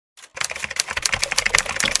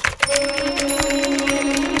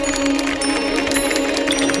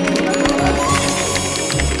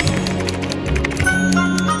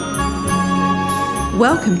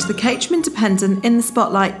Welcome to the Caterham Independent in the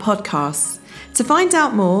Spotlight podcast. To find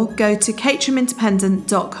out more, go to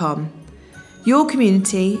caterhamindependent.com. Your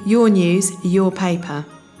community, your news, your paper.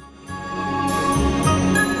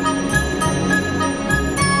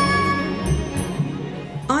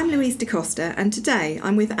 I'm Louise D'Costa, and today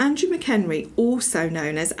I'm with Andrew McHenry, also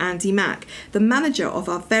known as Andy Mack, the manager of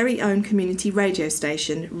our very own community radio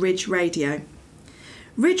station, Ridge Radio.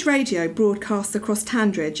 Ridge Radio broadcasts across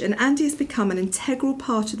Tandridge, and Andy has become an integral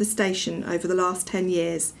part of the station over the last 10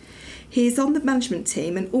 years. He is on the management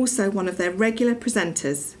team and also one of their regular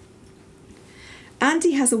presenters.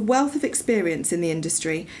 Andy has a wealth of experience in the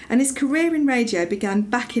industry, and his career in radio began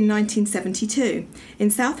back in 1972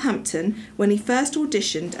 in Southampton when he first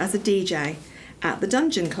auditioned as a DJ at the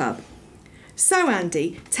Dungeon Club. So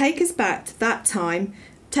Andy, take us back to that time.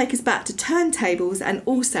 Take us back to turntables and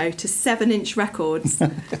also to 7-inch records.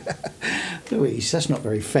 Louise, that's not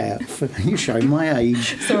very fair. You're showing my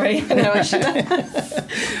age. Sorry, no, I should.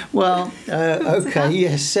 Well, okay,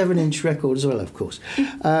 yes, 7-inch records as well, of course.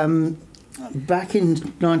 Back in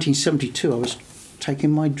 1972, I was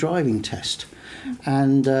taking my driving test,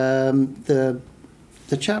 and the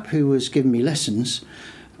chap who was giving me lessons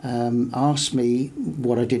asked me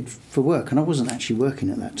what I did for work, and I wasn't actually working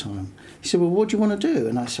at that time. He said, well, what do you want to do?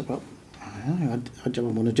 And I said, well, I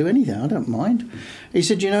don't want to do anything, I don't mind. He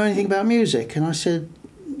said, do you know anything about music? And I said,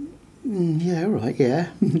 yeah, right, yeah.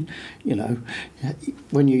 You know,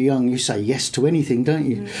 when you're young, you say yes to anything, don't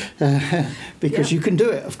you? Because you can do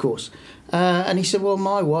it, of course. And he said, well,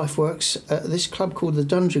 my wife works at this club called the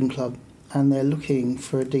Dungeon Club, and they're looking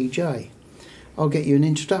for a DJ. I'll get you an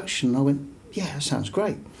introduction. I went, yeah, that sounds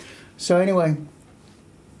great. So anyway,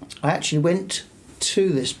 I actually went to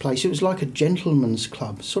this place. It was like a gentleman's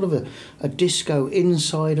club, sort of a disco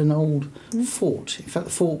inside an old fort. In fact,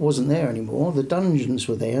 the fort wasn't there anymore. The dungeons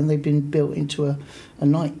were there, and they'd been built into a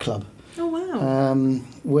nightclub. Oh, wow.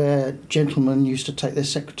 Where gentlemen used to take their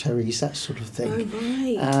secretaries, that sort of thing.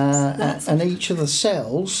 Oh, right. And each of the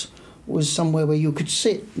cells was somewhere where you could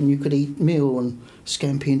sit and you could eat meal and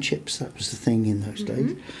scampi and chips. That was the thing in those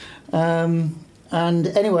days. And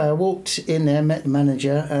anyway, I walked in there, met the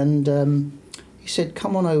manager, and he said,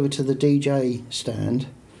 come on over to the DJ stand.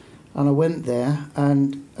 And I went there,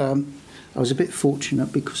 and I was a bit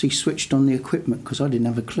fortunate because he switched on the equipment because I didn't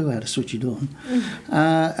have a clue how to switch it on.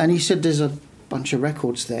 And he said, there's a bunch of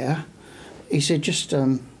records there. He said, just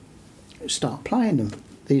start playing them.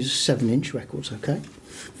 These are 7-inch records, okay?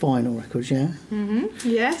 Vinyl records, yeah? Mm-hmm.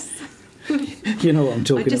 Yes. You know what I'm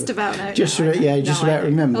talking about. I just about know. Just about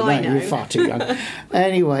remember that. You're far too young.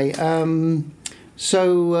 Anyway,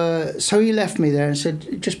 so he left me there and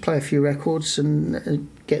said, just play a few records and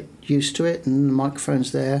get used to it, and the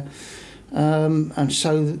microphone's there. And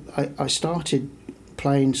so I started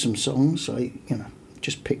playing some songs. I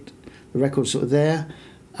just picked the records that were there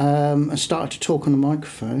and started to talk on the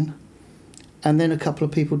microphone. And then a couple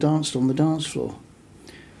of people danced on the dance floor.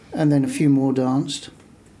 And then a few more danced.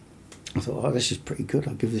 I thought, oh, this is pretty good.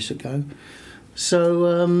 I'll give this a go.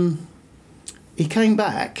 So he came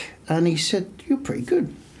back and he said, you're pretty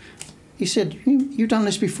good. He said, you've done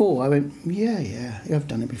this before? I went, yeah, I've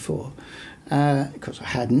done it before. Because I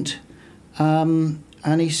hadn't. And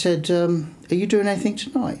he said, are you doing anything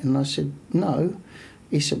tonight? And I said, no.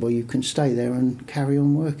 He said, well, you can stay there and carry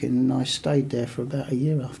on working. And I stayed there for about a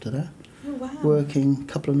year after that. Oh, wow. Working a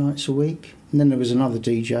couple of nights a week. And then there was another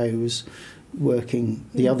DJ who was working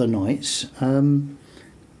the other nights.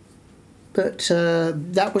 But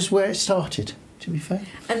that was where it started, to be fair.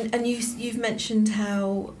 And you've mentioned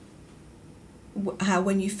how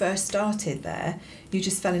when you first started there, you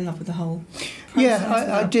just fell in love with the whole process.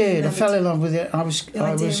 Yeah, I did. I fell in love with it. I was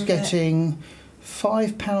getting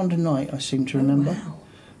 £5 a night, I seem to remember, wow.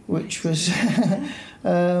 Which was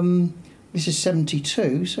this is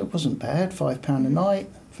 72, so it wasn't bad. £5 a night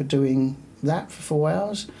for doing that for 4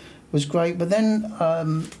 hours was great. But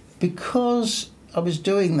then because I was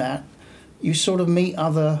doing that, you sort of meet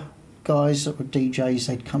other guys that were DJs.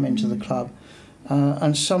 They'd come into the club.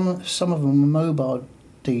 And some of them were mobile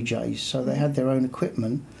DJs, so they had their own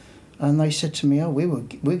equipment, and they said to me, "Oh,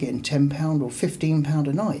 we're getting £10 or £15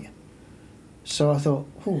 a night." So I thought,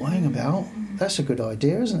 "Oh, hang about, that's a good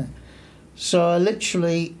idea, isn't it?" So I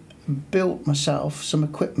literally built myself some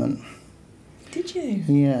equipment. Did you?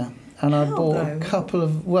 Yeah, and I bought a couple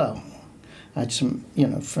of I had some,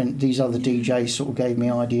 these other DJs sort of gave me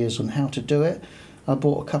ideas on how to do it. I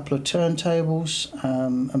bought a couple of turntables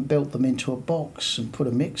and built them into a box and put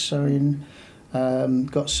a mixer in,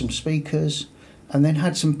 got some speakers, and then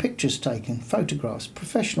had some pictures taken, photographs,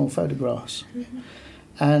 professional photographs. Mm-hmm.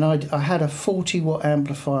 And I had a 40-watt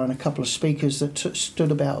amplifier and a couple of speakers that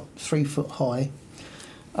stood about 3 foot high,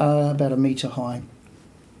 about a metre high.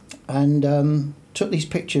 And took these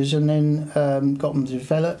pictures and then got them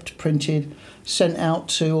developed, printed, sent out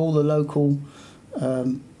to all the local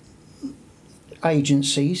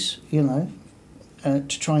agencies, you know,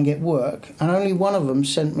 to try and get work. And only one of them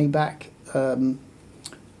sent me back a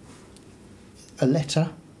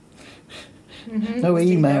letter. Mm-hmm. No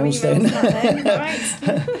emails then.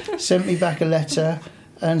 Right. Sent me back a letter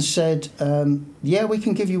and said, yeah, we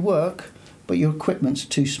can give you work, but your equipment's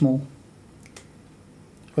too small.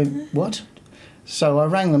 I went, what? So I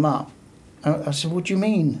rang them up. I said, what do you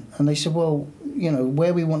mean? And they said, well, you know,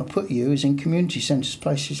 where we want to put you is in community centres,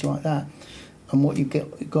 places like that. And what you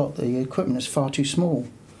got, the equipment is far too small.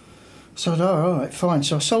 So I said, oh, all right, fine.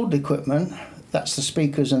 So I sold the equipment. That's the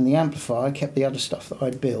speakers and the amplifier. I kept the other stuff that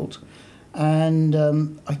I'd built. And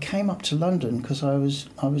I came up to London because I was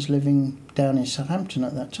living down in Southampton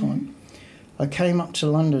at that time. Mm-hmm. I came up to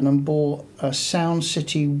London and bought a Sound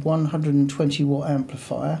City 120-watt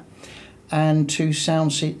amplifier and 2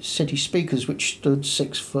 Sound City speakers, which stood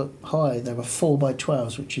 6 foot high. They were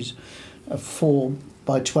 4x12s, which is a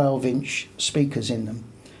 4x12-inch speakers in them.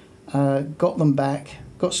 Got them back,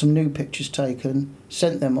 got some new pictures taken,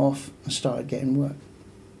 sent them off, and started getting work.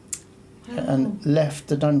 Wow. And left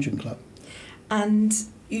the Dungeon Club. And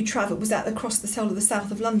you travelled, was that across the whole of the south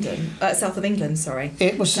of London? South of England, sorry.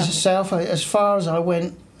 It was south. As far as I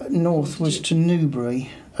went north was to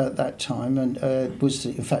Newbury at that time, and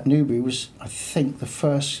in fact Newbury was, I think, the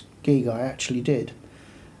first gig I actually did.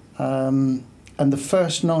 And the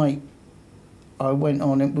first night I went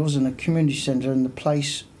on, it was in a community centre, and the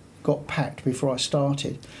place got packed before I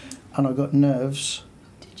started, and I got nerves.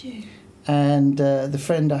 Did you? And the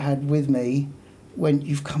friend I had with me went,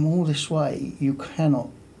 you've come all this way, you cannot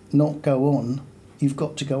not go on, you've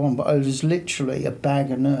got to go on. But I was literally a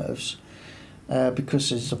bag of nerves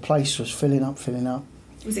because as the place was filling up.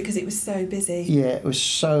 Was it because it was so busy? Yeah, it was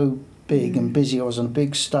so big and busy. I was on a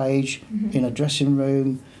big stage, in a dressing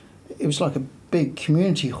room. It was like a big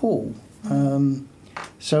community hall.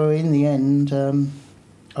 So in the end,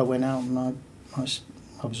 I went out and I was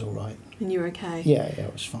all right. And you were okay? Yeah,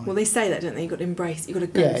 it was fine. Well, they say that, don't they? You've got to embrace, you've got to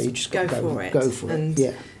go, yeah, you just go got to for it. Go for and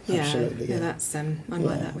it, absolutely. Yeah, that's, I'm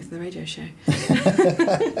like that with the radio show.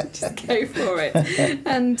 Just go for it.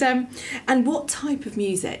 And what type of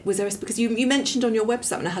music? Was there, because you mentioned on your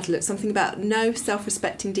website when I had to look, something about no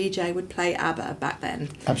self-respecting DJ would play ABBA back then.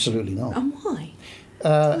 Absolutely not. And why?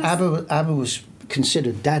 ABBA was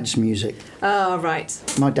considered Dad's music. Oh, right.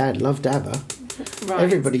 My dad loved ABBA. Right.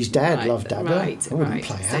 Everybody's dad loved ABBA. Right, I wouldn't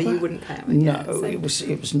play ABBA. So you wouldn't play ABBA? No, yeah, so.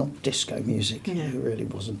 it was not disco music. Yeah. It really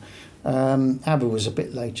wasn't. ABBA was a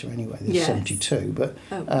bit later anyway. There's 72, but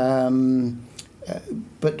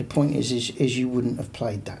but the point is you wouldn't have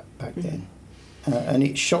played that back then. And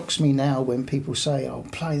it shocks me now when people say, "Oh,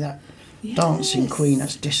 play that Dancing Queen,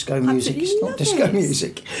 that's disco music." It's not disco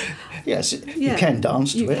music. Yes, you can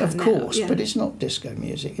dance to it, of course, but it's not disco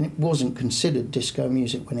music, and it wasn't considered disco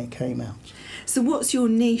music when it came out. So what's your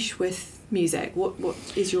niche with music? What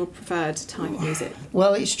is your preferred type of music?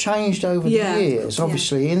 Well, it's changed over the years.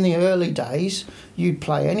 Obviously, in the early days, you'd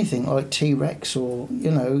play anything like T-Rex or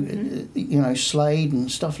Slade and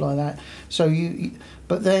stuff like that. So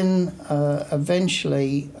but then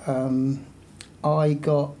eventually, I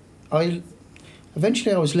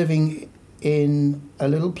was living in a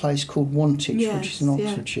little place called Wantage, which is in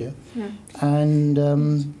Oxfordshire, and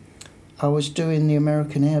I was doing the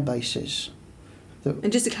American air bases.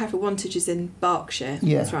 And just to clarify, Wantage is in Berkshire.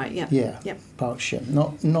 Yeah, that's right. Yeah. Yeah. Berkshire,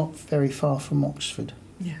 not very far from Oxford.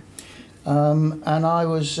 Yeah. And I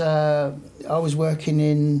was working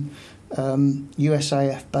in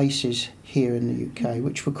USAF bases here in the UK,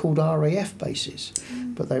 which were called RAF bases,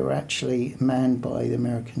 but they were actually manned by the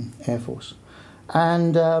American Air Force,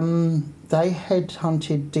 and they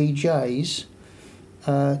headhunted DJs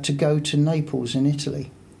to go to Naples in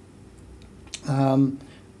Italy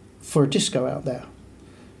for a disco out there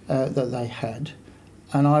that they had,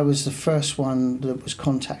 and I was the first one that was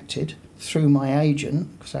contacted through my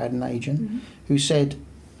agent, because I had an agent, who said,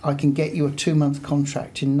 I can get you a 2-month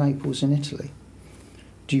contract in Naples in Italy.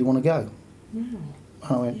 Do you want to go? And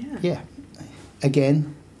I went, yeah.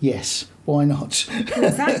 Again, yes. Why not?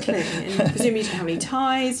 Exactly. And presumably you didn't have any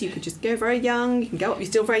ties. You could just go very young. You can go up. You're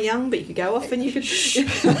still very young, but you could go off and you could...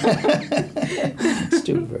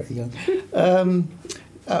 Still very young.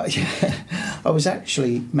 I was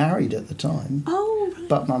actually married at the time. Oh, right.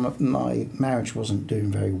 But my marriage wasn't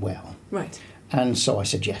doing very well. Right. And so I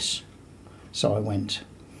said yes. So I went.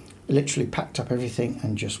 Literally packed up everything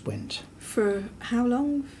and just went. For how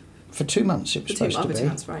long? For 2 months it was supposed to be. 2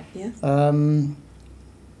 months, right, yes.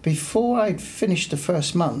 Before I'd finished the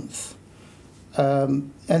first month,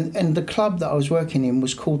 and the club that I was working in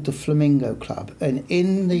was called the Flamingo Club. And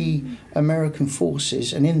in the American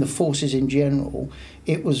forces, and in the forces in general,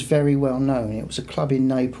 it was very well known. It was a club in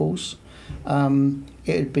Naples.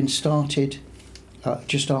 It had been started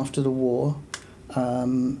just after the war,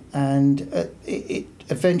 and it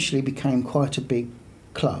eventually became quite a big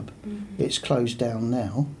club. Mm-hmm. It's closed down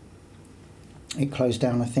now. It closed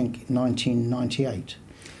down, I think, in 1998.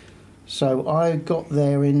 So I got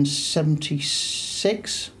there in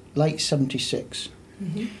 76, late 76.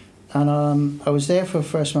 Mm-hmm. And I was there for the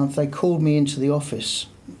first month. They called me into the office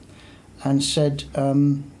and said,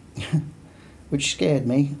 which scared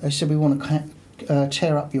me, they said, we want to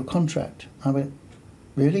tear up your contract. I went,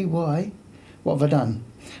 really? Why? What have I done?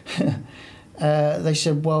 They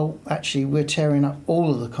said, well, actually, we're tearing up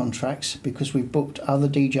all of the contracts because we've booked other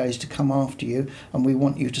DJs to come after you and we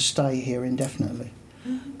want you to stay here indefinitely.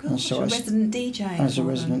 Oh, gosh, and so resident DJ. As a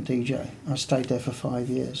resident DJ. I stayed there for 5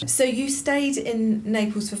 years. So you stayed in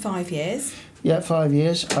Naples for 5 years? Yeah, 5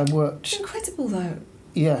 years. I worked... It's incredible, though.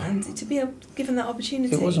 Yeah. And to be given that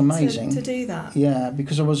opportunity... It was amazing. To do that. Yeah,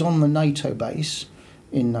 because I was on the NATO base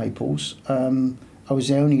in Naples. I was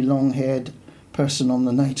the only long-haired person on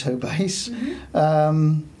the NATO base.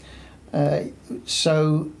 Mm-hmm.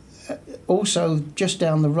 Also just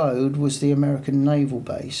down the road was the American Naval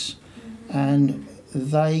Base, and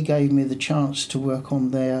they gave me the chance to work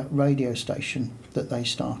on their radio station that they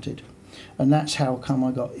started, and that's how come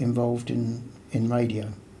I got involved in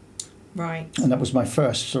radio. Right. And that was my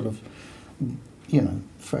first sort of,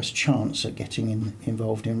 first chance at getting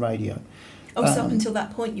involved in radio. Oh, so up until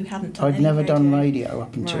that point you hadn't done I'd any never radio? done radio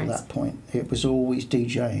up until that point. It was always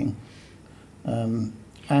DJing.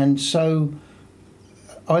 And so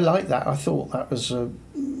I liked that. I thought that was a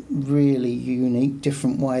really unique,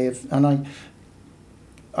 different way of... And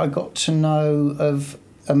I got to know of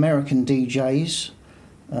American DJs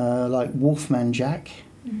like Wolfman Jack.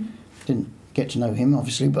 Mm-hmm. Didn't get to know him,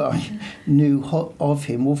 obviously, but I knew of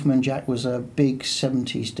him. Wolfman Jack was a big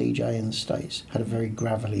 70s DJ in the States, had a very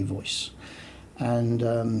gravelly voice. And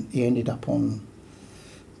he ended up in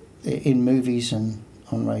movies and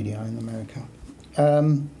on radio in America.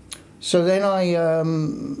 So then I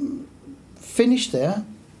finished there,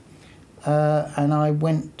 and I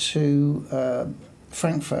went to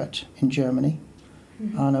Frankfurt in Germany,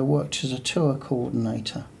 and I worked as a tour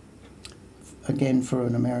coordinator, again for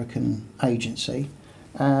an American agency,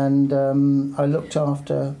 and I looked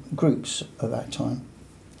after groups at that time.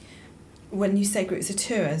 When you say groups of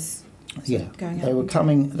tours? Yeah, they were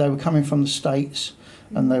coming from the States,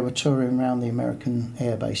 and they were touring around the American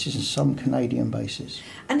air bases and some Canadian bases.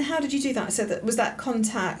 And how did you do that? So was that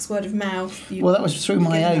contacts, word of mouth? Well, that was through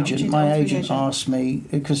my agent. My agent asked me,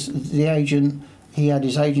 because the agent, he had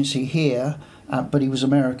his agency here, but he was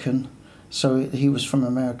American, so he was from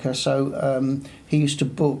America. So he used to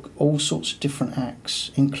book all sorts of different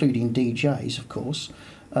acts, including DJs, of course,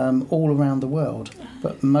 all around the world,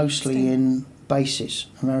 but mostly in bases,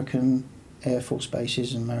 American Air Force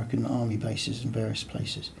bases and American Army bases in various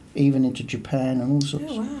places, even into Japan and all sorts.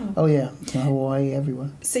 Oh, wow. Oh, yeah, Hawaii,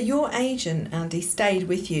 everywhere. So your agent, Andy, stayed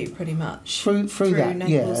with you pretty much? Through that,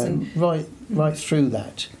 Naples right through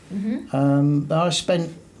that. Mm-hmm. I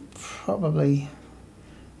spent probably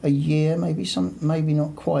a year, maybe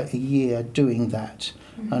not quite a year, doing that.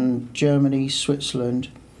 Mm-hmm. And Germany, Switzerland,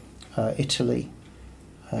 Italy,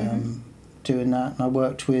 doing that. And I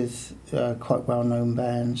worked with quite well-known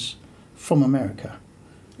bands from America,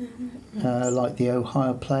 like the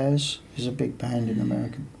Ohio Players is a big band in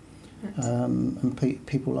America, and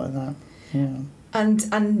people like that. Yeah.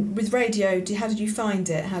 And with radio, how did you find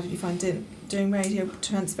it? How did you find doing radio,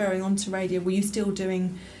 transferring onto radio? Were you still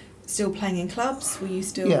playing in clubs? Were you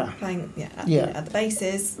still playing at the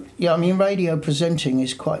bases? Yeah, I mean, radio presenting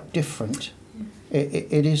is quite different.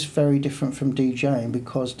 It is very different from DJing,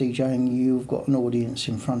 because DJing, you've got an audience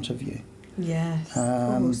in front of you. Yes,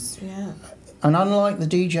 of course, yeah. And unlike the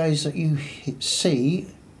DJs that you see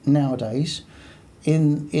nowadays,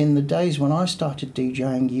 in the days when I started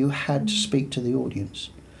DJing, you had to speak to the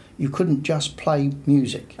audience. You couldn't just play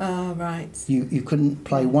music. Oh, right. You couldn't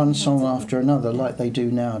play one song after another like they do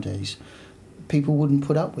nowadays. People wouldn't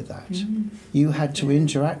put up with that. Mm-hmm. You had to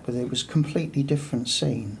interact with it. It was a completely different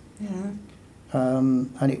scene. Yeah.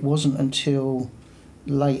 And it wasn't until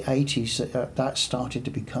late 80s that started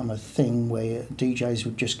to become a thing where DJs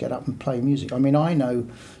would just get up and play music. I mean, I know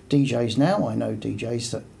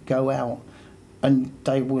DJs that go out and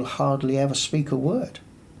they will hardly ever speak a word.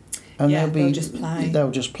 And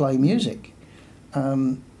they'll just play music.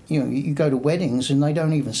 You go to weddings and they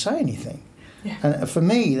don't even say anything. Yeah. And for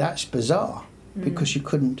me, that's bizarre because you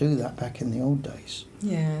couldn't do that back in the old days.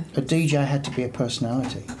 Yeah. A DJ had to be a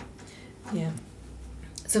personality. Yeah.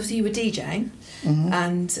 So obviously you were DJing, Mm-hmm.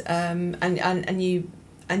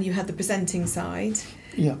 and you had the presenting side.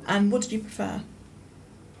 Yeah. And what did you prefer?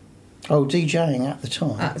 Oh, DJing at the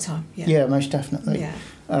time. At the time, yeah. Yeah, most definitely. Yeah.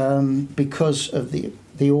 Because of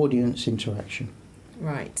the audience interaction.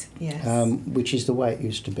 Right. Yes. Which is the way it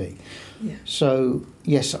used to be. Yeah. So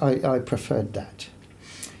yes, I preferred that.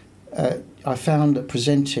 I found that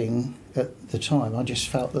presenting at the time, I just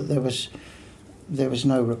felt that there was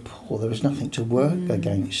no rapport. There was nothing to work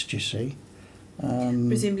against. You see.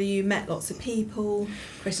 Presumably, you met lots of people,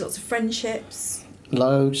 created lots of friendships.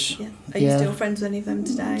 Loads. Yeah. Are you still friends with any of them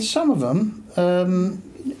today? Some of them.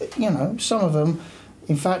 Some of them.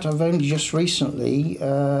 In fact, I've only just recently,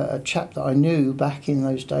 a chap that I knew back in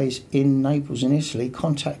those days in Naples in Italy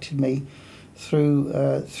contacted me through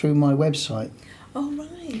my website. Oh,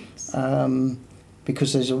 right.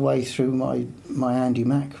 Because there's a way through my Andy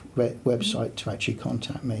Mack website to actually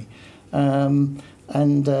contact me.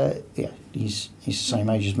 He's the same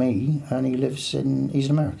age as me, and he's an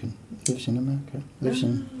American. Lives in America. Lives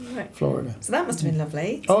in Florida. So that must have been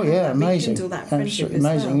lovely. Oh yeah, amazing. All that friendship absolutely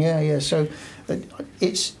amazing. Well. Yeah. So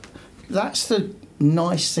that's the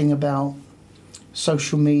nice thing about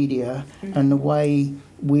social media and the way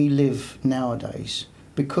we live nowadays,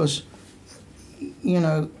 because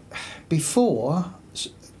before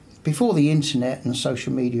the internet and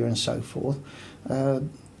social media and so forth,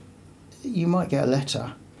 you might get a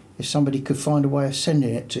letter if somebody could find a way of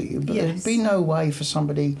sending it to you, but there'd be no way for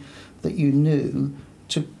somebody that you knew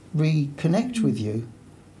to reconnect with you,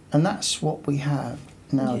 and that's what we have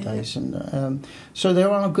nowadays. Yeah. And so there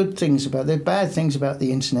are good things there are bad things about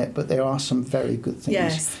the internet, but there are some very good things.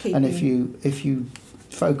 Yes, and if you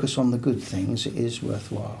focus on the good things, it is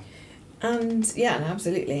worthwhile. And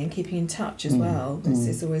absolutely, and keeping in touch as well. This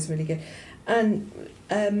is always really good. And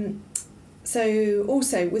so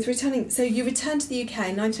also with returning, so you returned to the UK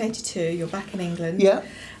in 1982. You're back in England. Yeah.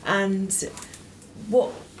 And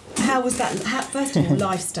how was that? First of all,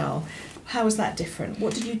 lifestyle. How was that different?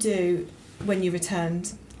 What did you do when you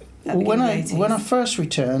returned? When I first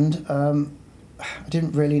returned, I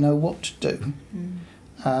didn't really know what to do.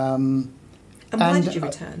 And why did you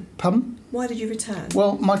return? Pardon? Why did you return?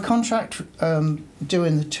 Well, my contract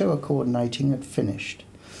doing the tour coordinating had finished.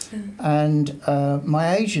 And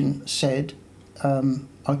my agent said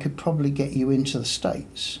I could probably get you into the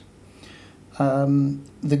States.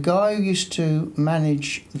 The guy who used to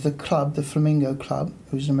manage the club, the Flamingo Club,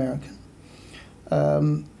 who's an American,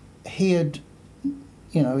 he had,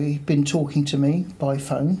 he'd been talking to me by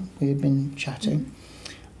phone. We had been chatting.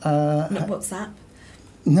 Not WhatsApp?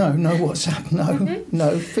 No WhatsApp,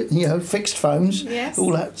 no, fixed phones, yes.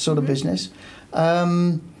 All that sort of business.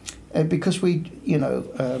 Because we,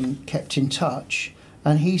 kept in touch,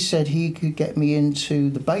 and he said he could get me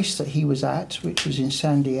into the base that he was at, which was in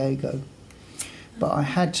San Diego. But I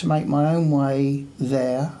had to make my own way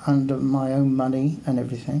there under my own money and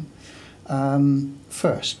everything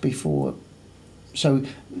first, before. So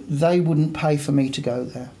they wouldn't pay for me to go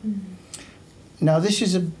there. Now, this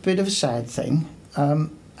is a bit of a sad thing.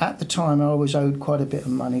 At the time, I was owed quite a bit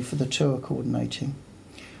of money for the tour coordinating.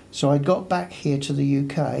 So I got back here to the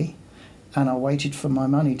UK, and I waited for my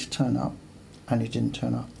money to turn up, and it didn't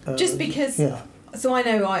turn up. Just because... Yeah. So I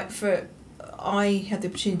know I had the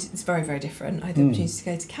opportunity, it's very, very different. I had the opportunity to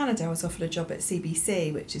go to Canada. I was offered a job at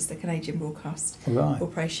CBC, which is the Canadian Broadcast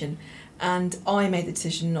Corporation. And I made the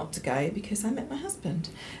decision not to go because I met my husband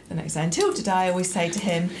the next day. Until today, I always say to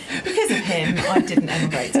him, because of him, I didn't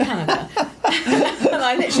emigrate to Canada. And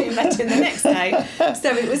I literally met him the next day.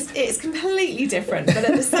 So it's completely different. But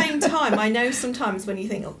at the same time, I know sometimes when you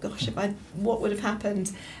think, oh gosh, what would have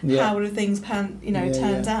happened? Yeah. How would have things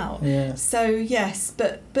turned out? Yeah. So yes,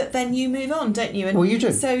 but then you move on, don't you? And well, you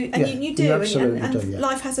do. So you do, you absolutely and do,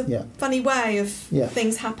 life has a funny way of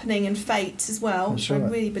things happening and fate as well, which I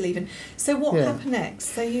really believe in. So what happened next?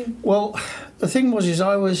 So you. Well, the thing was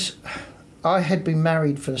I had been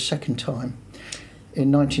married for the second time.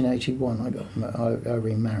 In 1981, I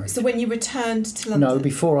remarried. So when you returned to London? No,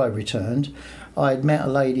 before I returned, I had met a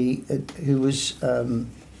lady who was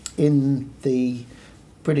in the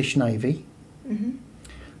British Navy. Mm-hmm.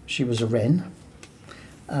 She was a Wren.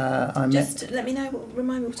 Let me know.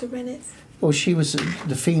 Remind me what a Wren is. Well, she was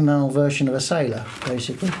the female version of a sailor,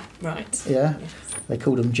 basically. Right. Yeah. Yes. They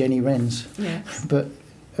called them Jenny Wrens. Yes. But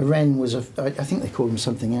a Wren was I think they call them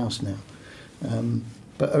something else now.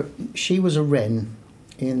 But she was a Wren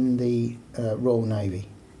in the Royal Navy.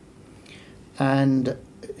 And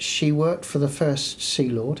she worked for the first Sea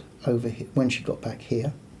Lord over here, when she got back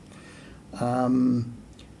here.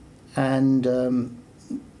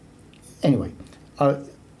 Anyway,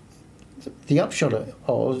 the upshot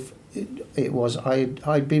of it was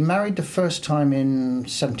I'd been married the first time in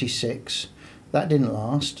 '76. That didn't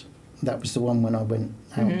last. That was the one when I went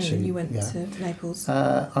out to. You went to Naples.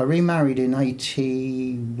 I remarried in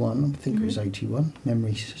 '81. I think it was '81.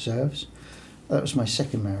 Memory serves. That was my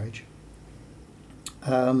second marriage.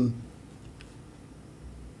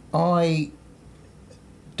 I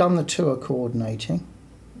done the tour coordinating.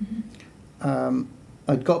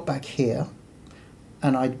 I'd got back here,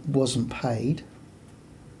 and I wasn't paid.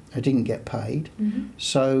 I didn't get paid,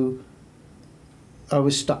 so I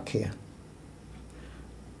was stuck here.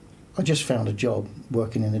 I just found a job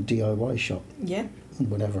working in a DIY shop. Yeah.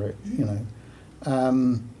 Whatever,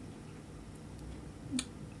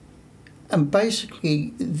 and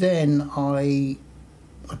basically then I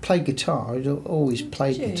played guitar. I'd always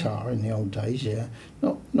played guitar in the old days, yeah.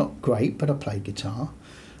 Not great, but I played guitar.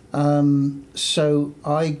 So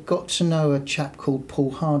I got to know a chap called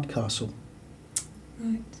Paul Hardcastle.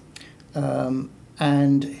 Right.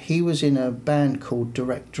 And he was in a band called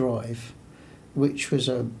Direct Drive, which was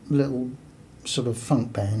a little sort of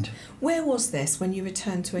funk band. Where was this when you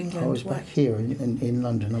returned to England? I was back here in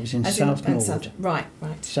London. I was in South Norwood. Right.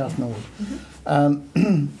 South Norwood.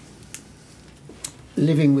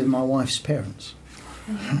 Living with my wife's parents.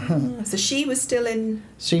 So she was still in...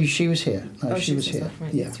 See, she was here. No, she was here.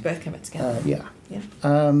 Right. Yeah. So you both came back together. Yeah. Yeah.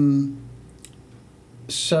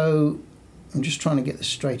 So I'm just trying to get this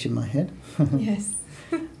straight in my head. Yes.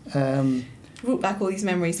 Brought back all these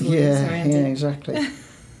memories for you. Yeah, exactly.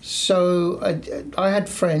 So I had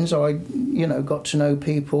friends. I got to know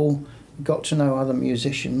people, got to know other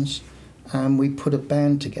musicians, and we put a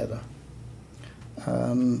band together.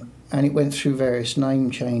 And it went through various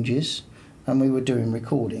name changes, and we were doing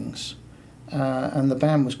recordings. And the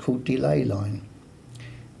band was called Delay Line.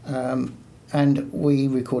 And we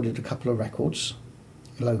recorded a couple of records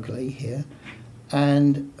locally here.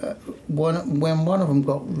 And when one of them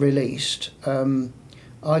got released,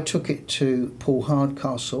 I took it to Paul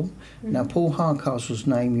Hardcastle. Now, Paul Hardcastle's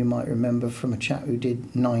name you might remember from a chap who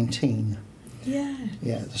did 19. Yeah.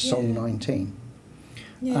 Yeah, the song 19.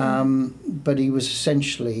 Yeah. But he was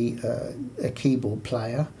essentially a keyboard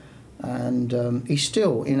player, and he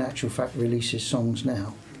still, in actual fact, releases songs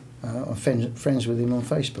now. I'm friends with him on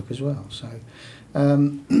Facebook as well. So,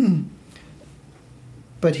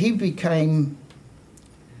 but he became,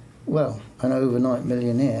 well, an overnight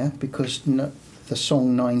millionaire because the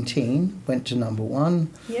song 19 went to number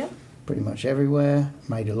one. Yeah. Pretty much everywhere,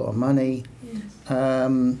 made a lot of money. Yes.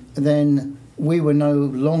 Then we were no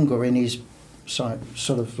longer in his sort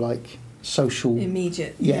of like social...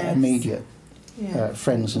 Immediate. Yeah, yes. immediate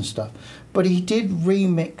friends and stuff. But he did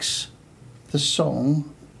remix the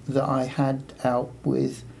song that I had out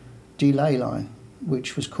with Delay Line,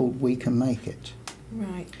 which was called We Can Make It.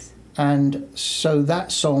 Right. And so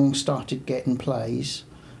that song started getting plays.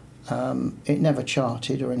 It never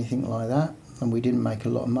charted or anything like that, and we didn't make a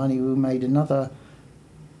lot of money. We made another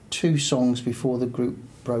 2 songs before the group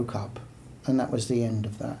broke up, and that was the end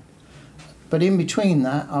of that. But in between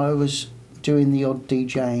that, I was doing the odd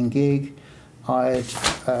DJing gig. I'd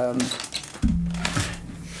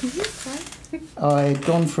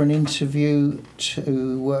gone for an interview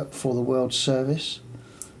to work for the World Service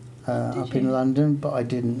up in London, but I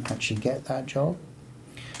didn't actually get that job.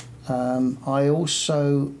 I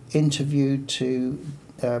also interviewed to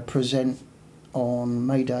present on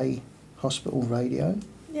Mayday Hospital Radio.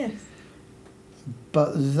 Yes.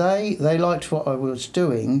 But they liked what I was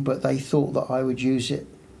doing, but they thought that I would use it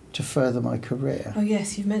to further my career. Oh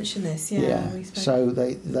yes, you've mentioned this. Yeah. So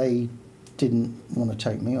they didn't want to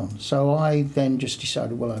take me on. So I then just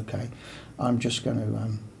decided, well, okay, I'm just going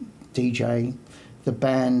to DJ. The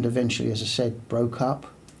band eventually, as I said, broke up.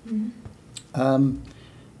 Mm-hmm.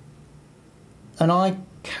 And I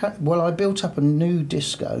built up a new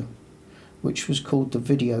disco, which was called the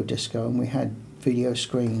Video Disco, and we had video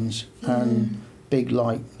screens and big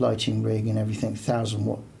lighting rig and everything,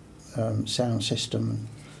 1,000-watt sound system.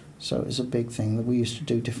 So it was a big thing that we used to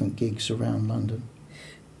do different gigs around London.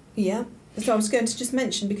 Yeah. So I was going to just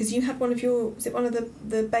mention, because you had one of your, was it one of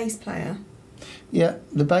the bass player? Yeah,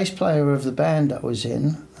 the bass player of the band I was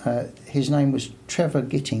in, his name was Trevor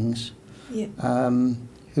Gittings. Yeah.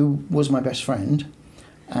 who was my best friend,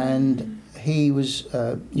 and he was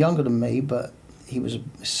younger than me, but he was an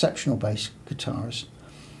exceptional bass guitarist.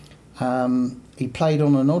 He played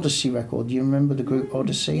on an Odyssey record. Do you remember the group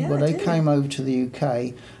Odyssey? Yeah, Well, they I do. came over to the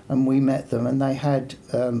UK and we met them, and they had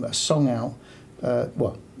a song out.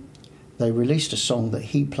 They released a song that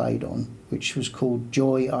he played on, which was called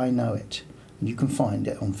 "Joy I Know It." And you can find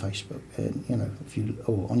it on Facebook,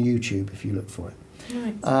 or on YouTube if you look for it.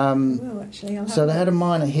 Right. Well, actually, I'll have So they that. had a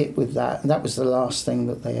minor hit with that, and that was the last thing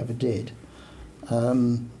that they ever did.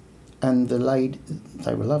 And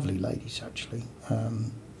they were lovely ladies, actually.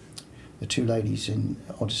 The two ladies in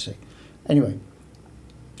Odyssey. Anyway,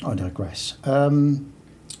 I digress.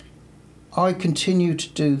 I continued to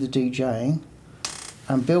do the DJing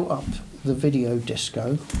and built up the video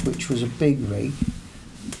disco, which was a big rig,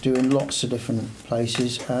 doing lots of different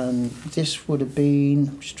places. And this would have been,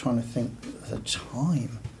 I'm just trying to think at the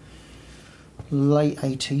time, late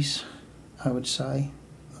 80s, I would say,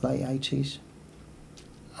 late 80s,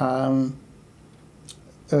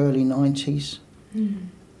 early 90s. Mm.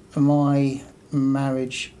 My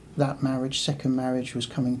second marriage was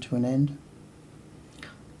coming to an end.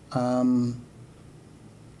 I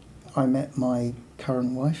met my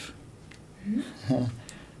current wife, the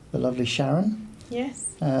lovely Sharon. Yes.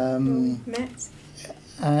 Met.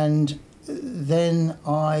 And then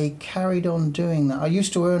I carried on doing that. I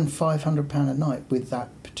used to earn £500 a night with that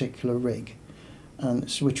particular rig,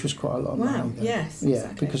 which was quite a lot of money. Wow. Then. Yes. Yeah,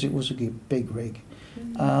 Exactly. because it was a big rig.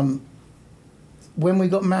 When we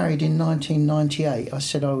got married in 1998, I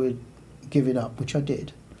said I would give it up, which I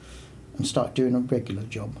did, and start doing a regular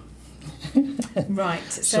job. Right.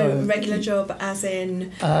 So regular job as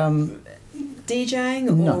in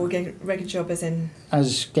DJing, no. or regular job as in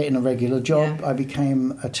As getting a regular job, Yeah. I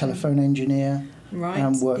became a telephone engineer right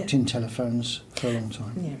and worked yeah. in telephones for a long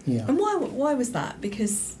time. Yeah. And why was that?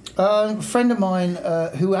 Because A friend of mine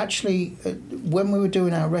who actually, when we were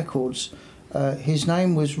doing our records, his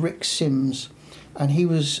name was Rick Sims, and he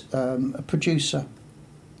was a producer,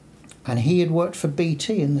 and he had worked for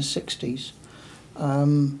BT in the 60s,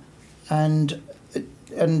 and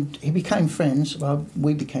he became friends. Well,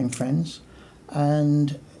 we became friends,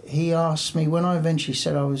 and he asked me when I eventually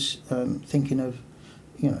said I was thinking of,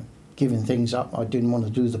 giving things up. I didn't want to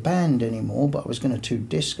do the band anymore, but I was going to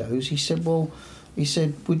do discos. He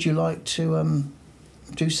said, would you like to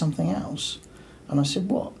do something else? And I said,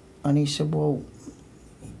 what? And he said, well,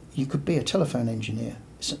 you could be a telephone engineer.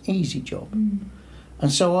 It's an easy job.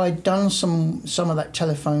 And so I'd done some of that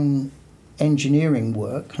telephone engineering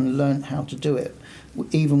work and learnt how to do it,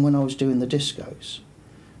 even when I was doing the discos.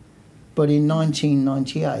 But in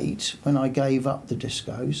 1998, when I gave up the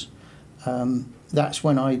discos, that's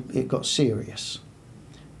when it got serious.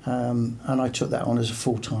 And I took that on as a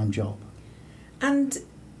full-time job. And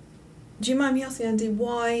do you mind me asking, Andy,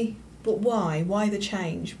 why? But why? Why the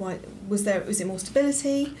change? Why was it more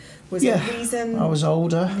stability? Was it a reason? I was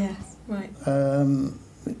older. Yes, right.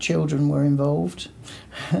 Children were involved.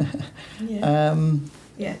 Yeah.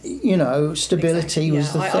 Yes. Stability Exactly.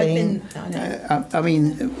 was the thing. I know. I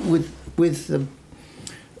mean, with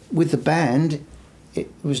the band, it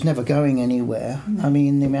was never going anywhere. No. I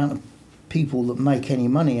mean, the amount of people that make any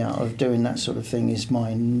money out of doing that sort of thing is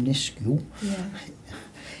minuscule. Yeah.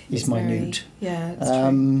 Is It's minute. Yeah, that's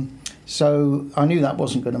true. So I knew that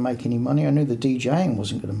wasn't going to make any money. I knew the DJing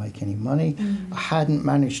wasn't going to make any money. I hadn't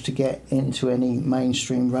managed to get into any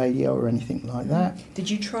mainstream radio or anything like that. Did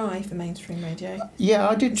you try for mainstream radio? Yeah,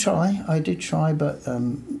 I did try, but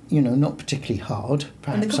not particularly hard. And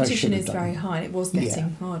the Perhaps I competition should have is done. very high. It was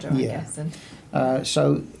getting harder, I Yeah. guess. And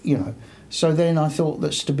So then I thought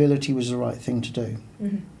that stability was the right thing to do.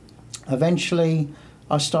 Mm-hmm. Eventually,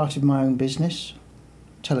 I started my own business,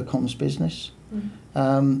 telecoms business,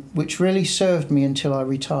 which really served me until I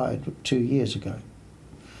retired 2 years ago.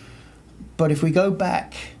 But if we go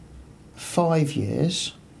back 5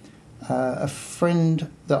 years, a friend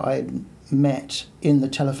that I had met in the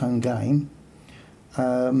telephone game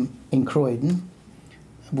in Croydon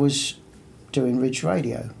was doing Ridge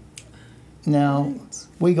Radio. Now, Right.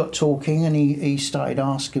 we got talking and he started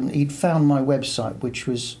asking, he'd found my website, which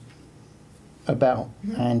was about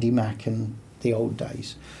Andy Mack and the old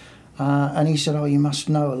days. And he said, oh, you must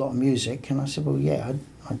know a lot of music. And I said, well, yeah,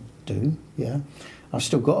 I do, yeah. I've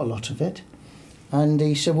still got a lot of it. And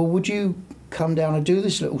he said, well, would you come down and do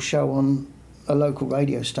this little show on a local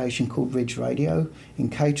radio station called Ridge Radio in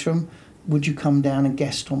Caterham? Would you come down and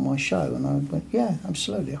guest on my show? And I went, yeah,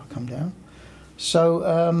 absolutely, I'll come down.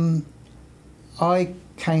 So I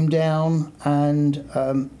came down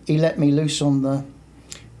and he let me loose on the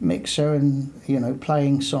mixer and,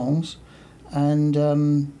 playing songs. And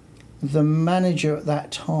the manager at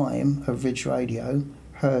that time of Ridge Radio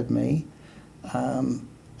heard me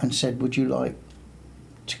and said, "Would you like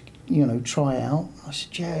to, try out?" I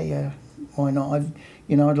said, "Yeah, why not?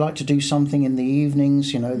 I'd like to do something in the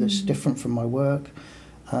evenings, that's different from my work."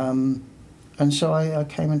 And so I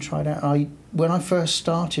came and tried out. When I first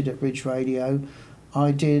started at Ridge Radio,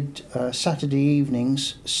 I did Saturday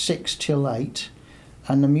evenings 6 till 8,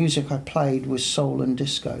 and the music I played was soul and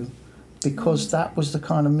disco, because that was the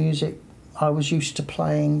kind of music I was used to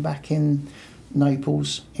playing back in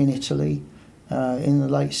Naples, in Italy, in the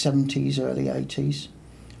late 70s, early 80s.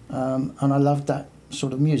 And I loved that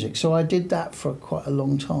sort of music. So I did that for quite a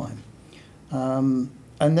long time.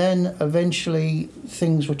 And then eventually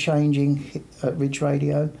things were changing at Ridge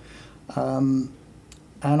Radio. And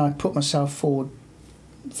I put myself forward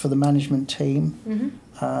for the management team.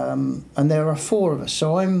 And there are 4 of us.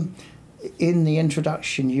 So I'm, in the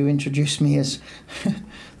introduction, you introduced me as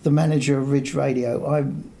the manager of Ridge Radio.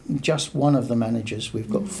 I'm just one of the managers. We've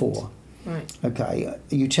got 4. Right. Okay.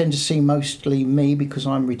 You tend to see mostly me because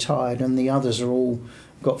I'm retired, and the others are all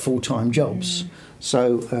got full-time jobs.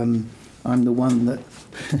 So I'm the one that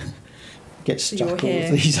gets stuck all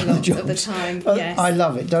of these other jobs. At the time, yes. I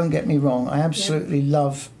love it. Don't get me wrong. I absolutely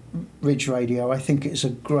love Ridge Radio. I think it's a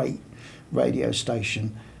great radio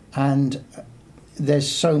station, and there's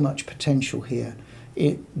so much potential here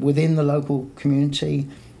within the local community,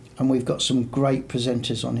 and we've got some great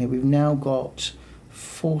presenters on here. We've now got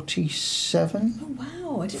 47. Oh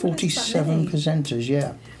wow! I didn't 47 presenters,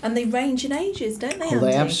 yeah. And they range in ages, don't they? Well,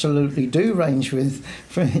 they absolutely do range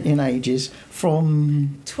in ages,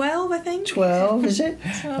 from 12, I think. 12, is it?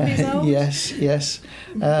 12 years old. Yes.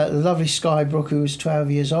 Lovely Skybrook, who was 12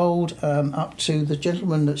 years old, up to the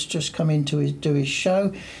gentleman that's just come in to do his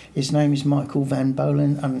show. His name is Michael Van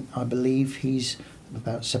Bolen, and I believe he's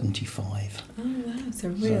about 75. Oh wow! So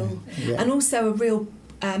and also a real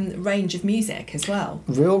range of music as well.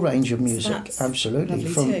 Real range of music, so that's absolutely.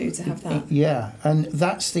 Lovely too, to have that. Yeah, and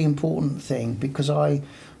that's the important thing, because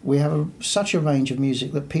we have such a range of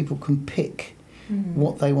music that people can pick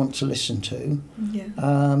what they want to listen to.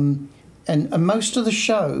 Yeah. And most of the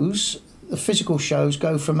shows, the physical shows,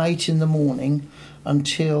 go from 8 in the morning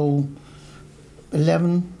until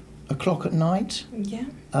 11 o'clock at night. Yeah.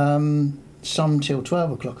 Some till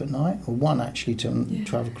 12 o'clock at night, or one actually till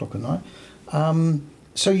 12 o'clock at night.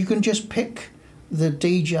 So you can just pick the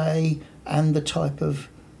DJ and the type of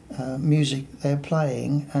music they're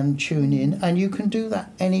playing and tune in, and you can do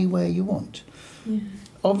that anywhere you want. Yeah.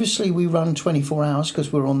 Obviously, we run 24 hours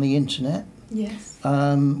because we're on the internet. Yes.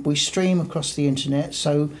 We stream across the internet,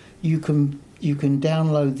 so you can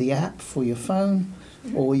download the app for your phone,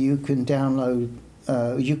 or you can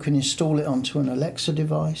you can install it onto an Alexa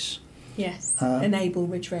device. Yes, enable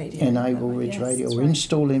Ridge Radio. Enable Ridge Radio, or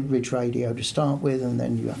install in Ridge Radio to start with, and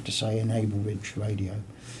then you have to say enable Ridge Radio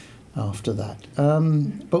after that.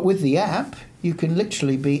 But with the app, you can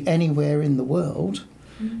literally be anywhere in the world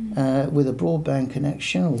with a broadband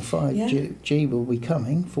connection, or 5G will be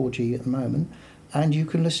coming, 4G at the moment, and you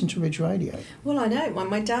can listen to Ridge Radio. Well, I know.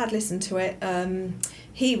 My dad listened to it.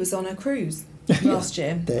 He was on a cruise last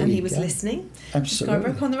year, and he was listening.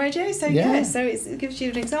 Absolutely. Skybrook on the radio. So so it gives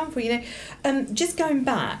you an example. Just going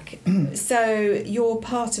back. So you're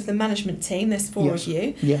part of the management team. There's 4 of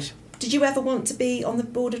you. Yes. Did you ever want to be on the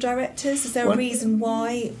board of directors? Is there a reason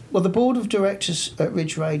why? Well, the board of directors at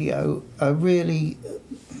Ridge Radio are really,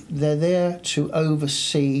 they're there to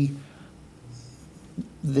oversee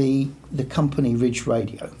the company Ridge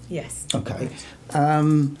Radio. Yes. Okay.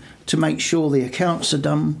 To make sure the accounts are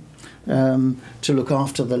done. To look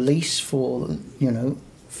after the lease for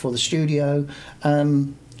the studio.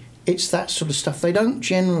 It's that sort of stuff. They don't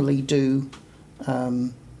generally do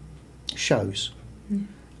shows,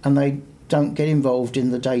 and they don't get involved in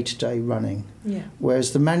the day-to-day running. Yeah.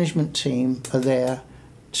 Whereas the management team are there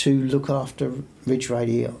to look after Ridge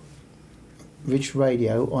Radio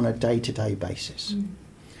on a day-to-day basis.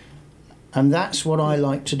 And that's what I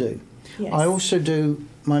like to do. Yes. I also do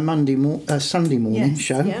my Sunday morning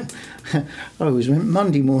show. Yeah. I always meant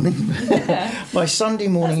Monday morning. My Sunday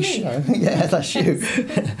morning show. Yeah, that's you.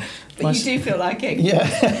 But you do feel like it. Yeah.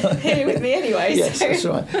 Here with me anyway. Yes, that's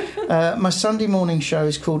right. My Sunday morning show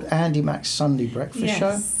is called Andy Mack's Sunday Breakfast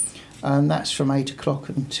Show. And that's from 8 o'clock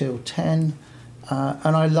until 10.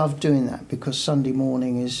 And I love doing that because Sunday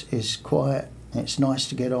morning is quiet. It's nice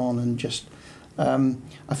to get on and just...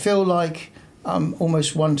 I feel like I'm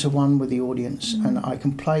almost one-to-one with the audience, and I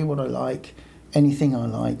can play what I like, anything I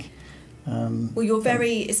like, Well, you're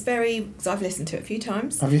it's very, because I've listened to it a few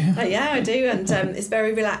times. Have you? Yeah, I do, and it's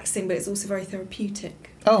very relaxing, but it's also very therapeutic.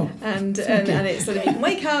 Oh, and it's sort of, you can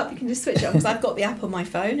wake up, you can just switch it on, because I've got the app on my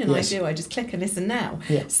phone, and Yes. I just click and listen now.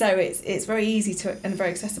 Yeah. So it's very easy to and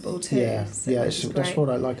very accessible too. yeah, so yeah. which is That's great. what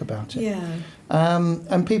I like about it. Yeah.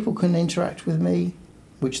 And people can interact with me,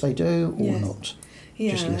 which they do or Yes. not.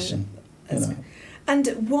 Yeah. Just listen. You know. And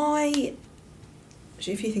why?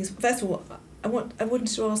 Actually, a few things. First of all, I wanted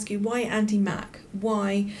to ask you, why Andy Mack?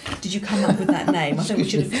 Why did you come up with that name? I think I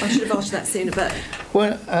should have asked you that sooner, but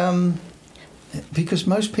Well, because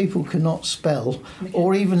most people cannot spell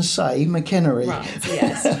or even say McHenry. right,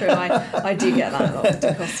 yes, true. I do get that a lot with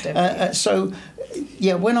D'Costa. So,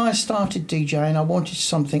 yeah, when I started DJing, I wanted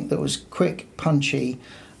something that was quick, punchy,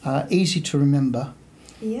 easy to remember.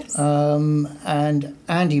 Yes. And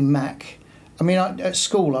Andy Mack, I mean, at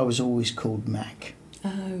school I was always called Mac, Oh,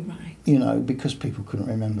 right. you know, because people couldn't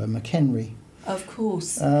remember McHenry. Of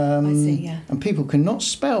course. I see, yeah. And people cannot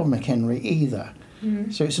spell McHenry either.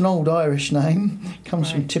 Mm. So it's an old Irish name. It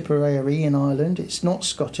comes from Right. Tipperary in Ireland. It's not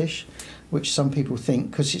Scottish, which some people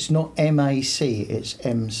think, because it's not M-A-C, it's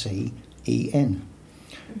M-C-E-N.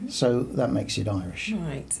 Mm-hmm. So that makes it Irish.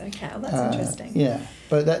 Right, okay. Well, that's interesting. Yeah,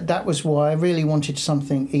 but that was why I really wanted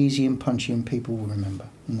something easy and punchy and people will remember,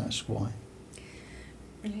 and that's why.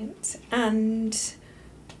 Brilliant. And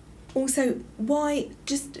also, why,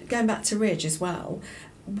 just going back to Ridge as well,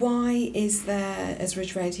 why is there, as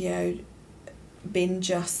Ridge Radio, been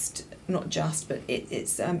not just, but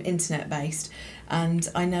it's internet based? And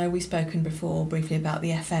I know we've spoken before briefly about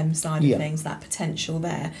the FM side Yeah. of things, that potential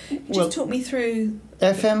there. Just Well, talk me through the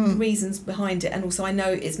FM, reasons behind it, and also I know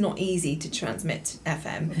it's not easy to transmit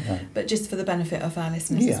FM, no. but just for the benefit of our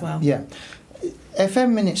listeners as well. Yeah,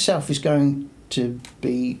 FM in itself is going to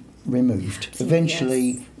be removed. Absolutely, Eventually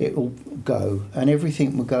yes. it will go, and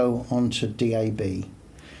everything will go onto DAB.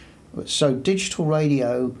 So digital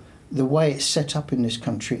radio, the way it's set up in this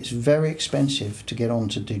country, it's very expensive to get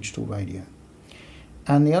onto digital radio.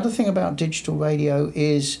 And the other thing about digital radio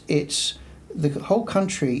is the whole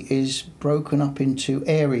country is broken up into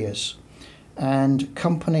areas, and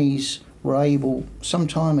companies were able some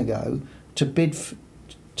time ago to bid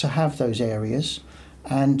to have those areas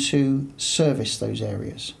and to service those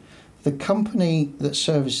areas. The company that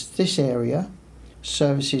services this area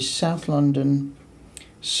services South London,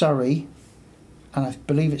 Surrey, and I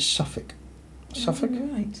believe it's Suffolk. Suffolk?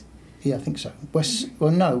 Right. Yeah, I think so.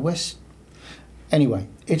 West. Anyway,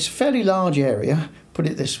 it's a fairly large area, put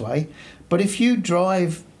it this way, but if you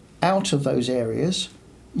drive out of those areas,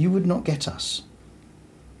 you would not get us.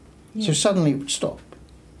 Yeah. So suddenly it would stop.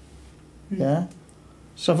 Mm. Yeah?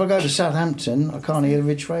 So if I go to Southampton, I can't hear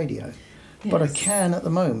Ridge Radio, but I Yes. can at the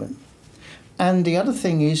moment. And the other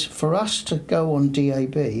thing is, for us to go on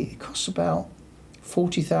DAB, it costs about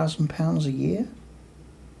 £40,000 a year.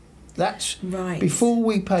 That's Right. before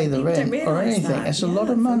we pay the People don't rent or realise anything. that. It's a Yeah, lot of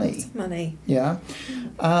that's money. lot of money. Yeah.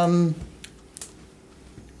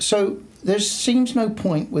 So there seems no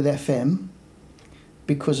point with FM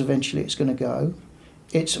because eventually it's going to go.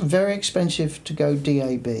 It's very expensive to go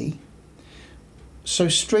DAB. So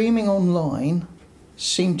streaming online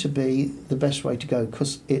seemed to be the best way to go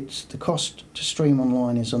because the cost to stream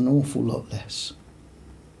online is an awful lot less.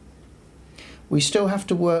 We still have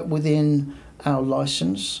to work within our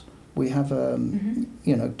license. We have,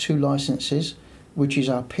 two licenses, which is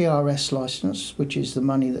our PRS license, which is the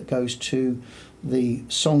money that goes to the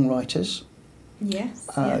songwriters, Yes.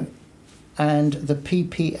 and the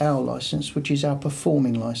PPL license, which is our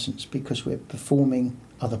performing license because we're performing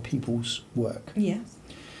other people's work. Yes.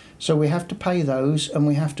 So we have to pay those, and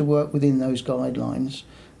we have to work within those guidelines,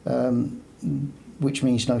 which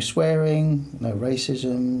means no swearing, no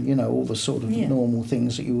racism, all the sort of normal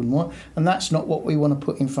things that you wouldn't want. And that's not what we want to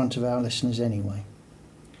put in front of our listeners anyway.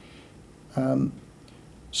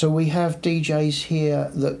 So we have DJs here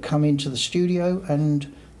that come into the studio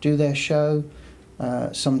and do their show.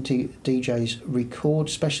 Some DJs record,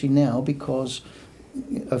 especially now because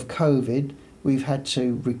of COVID. We've had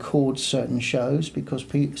to record certain shows because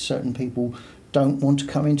certain people don't want to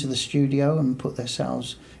come into the studio and put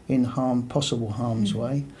themselves in possible harm's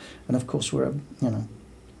way. And of course, we're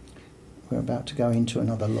about to go into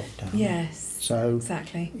another lockdown. Yes. So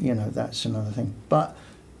exactly. That's another thing. But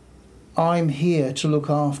I'm here to look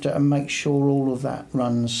after and make sure all of that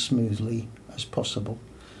runs smoothly as possible,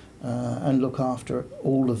 and look after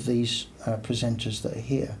all of these presenters that are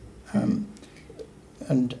here.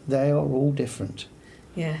 And they are all different.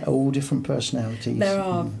 Yeah. All different personalities. There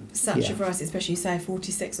are such a variety, especially you say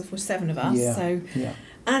 46 or 47 of us. Yeah. So, yeah.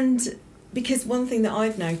 and because one thing that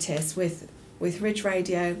I've noticed with with Ridge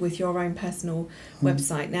Radio, with your own personal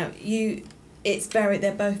website. Now,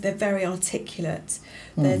 they're very articulate.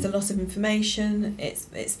 There's a lot of information.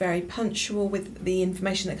 It's very punctual with the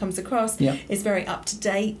information that comes across. Yeah. It's very up to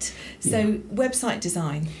date. So website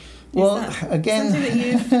design. Well, again, something that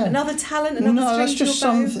you've another talent, another no, that's string just to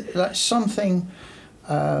your bow? that's something.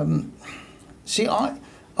 See,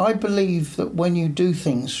 I believe that when you do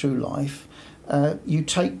things through life, you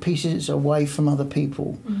take pieces away from other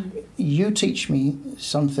people. Mm-hmm. You teach me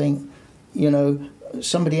something,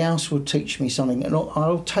 somebody else will teach me something, and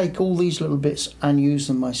I'll take all these little bits and use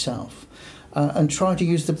them myself, and try to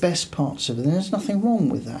use the best parts of it. And there's nothing wrong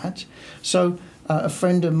with that. So a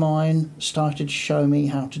friend of mine started to show me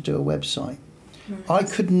how to do a website. Right. I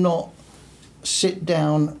could not sit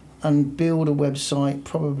down and build a website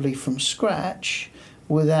probably from scratch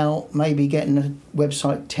without maybe getting a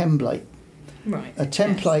website template. Right. A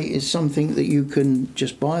template is something that you can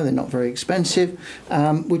just buy. They're not very expensive,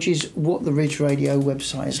 which is what the Ridge Radio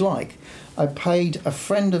website is like. I paid a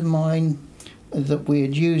friend of mine that we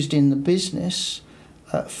had used in the business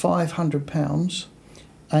 £500,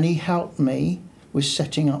 and he helped me with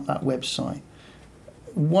setting up that website.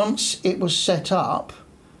 Once it was set up,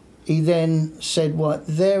 he then said, well,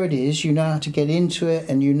 there it is, you know how to get into it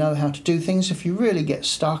and you know how to do things. If you really get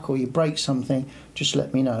stuck or you break something, just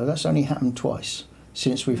let me know. That's only happened twice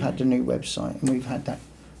since we've had the new website, and we've had that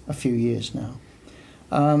a few years now.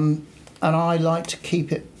 And I like to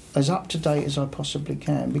keep it as up to date as I possibly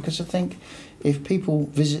can, because I think if people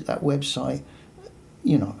visit that website,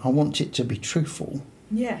 I want it to be truthful.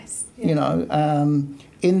 Yes.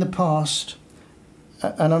 In the past,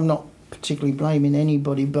 and I'm not particularly blaming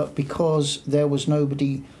anybody, but because there was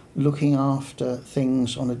nobody looking after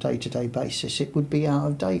things on a day-to-day basis, it would be out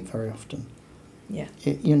of date very often. Yeah.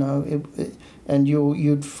 And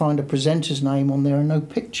you'd find a presenter's name on there and no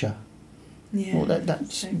picture. Yeah. Well,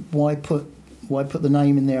 that's why put the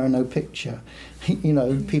name in there and no picture.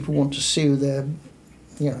 People want to see who they're,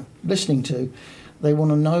 listening to. They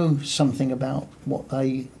want to know something about what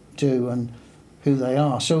they do and who they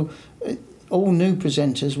are. So all new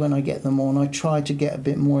presenters, when I get them on, I try to get a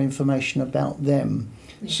bit more information about them,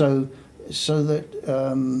 so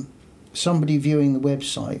that somebody viewing the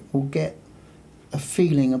website will get a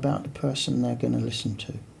feeling about the person they're going to listen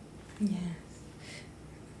to. Yes.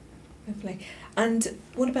 Lovely. And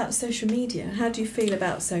what about social media? How do you feel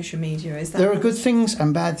about social media? There are good things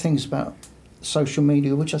and bad things about social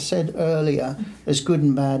media, which I said earlier. There's good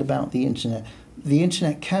and bad about the internet. The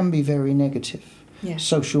internet can be very negative. Yes.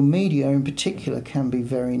 Social media in particular can be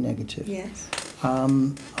very negative. Yes.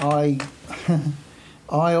 I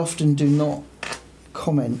often do not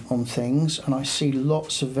comment on things, and I see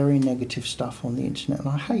lots of very negative stuff on the internet, and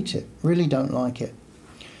I hate it, really don't like it.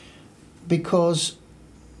 Because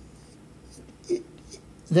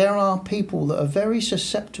there are people that are very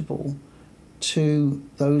susceptible to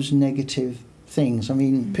those negative things. I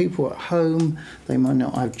mean, people at home, they might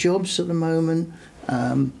not have jobs at the moment,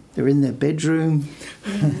 they're in their bedroom,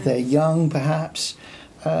 they're young perhaps,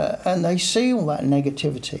 and they see all that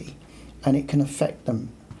negativity and it can affect them.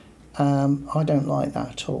 I don't like that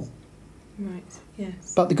at all. Right,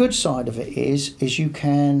 yes. But the good side of it is you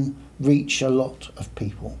can reach a lot of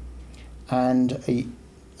people. And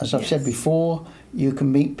as I've said before, you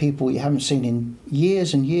can meet people you haven't seen in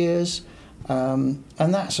years and years, and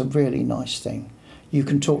that's a really nice thing. You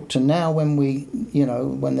can talk to now when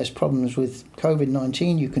when there's problems with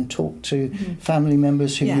COVID-19, you can talk to family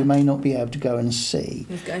members who you may not be able to go and see.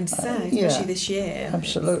 I was going to say, especially this year.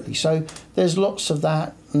 Absolutely. So there's lots of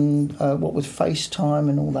that, and what with FaceTime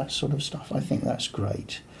and all that sort of stuff, I think that's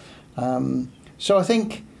great. So I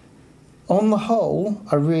think, on the whole,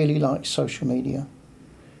 I really like social media.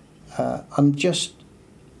 I'm just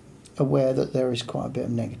aware that there is quite a bit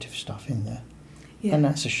of negative stuff in there, and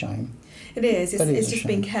that's a shame. It is. It's just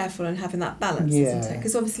being careful and having that balance, isn't it?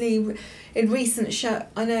 Because obviously, in recent show,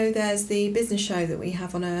 I know there's the business show that we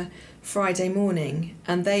have on a Friday morning,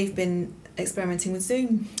 and they've been experimenting with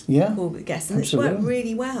Zoom call guests, and it's worked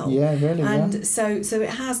really well. Yeah, really. And so it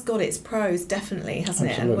has got its pros, definitely,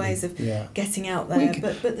 hasn't it? And ways of getting out there.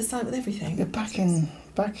 But the same with everything.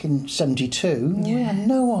 Back in '72, we had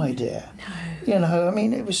no idea. No. I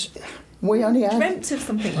mean, we only had dreamt of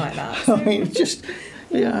something like that. I mean, just.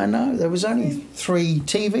 Yeah, I know. There was only 3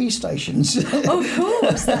 TV stations. Of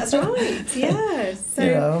course, that's right. Yeah.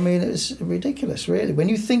 So I mean, it's ridiculous, really. When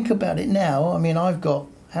you think about it now, I mean, I've got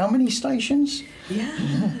how many stations? Yeah.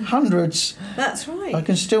 Hundreds. That's right. I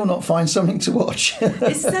can still not find something to watch.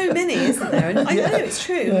 There's so many, isn't there? And I Yeah. know it's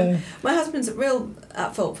true. Yeah. My husband's real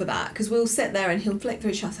at fault for that, because we'll sit there and he'll flick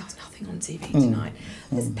through channels. There's nothing on TV tonight.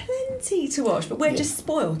 There's plenty to watch, but we're just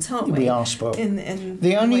spoilt, aren't we? We are spoilt. In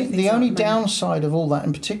The only way things are at the moment. downside of all that,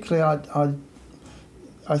 and particularly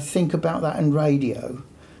I think about that in radio,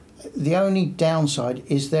 the only downside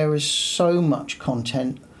is there is so much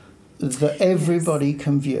content that everybody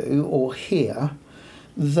can view or hear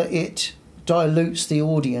that it dilutes the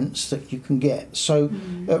audience that you can get. So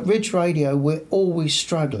at Ridge Radio, we're always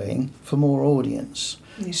struggling for more audience.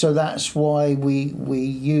 Yeah. So that's why we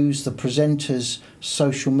use the presenters'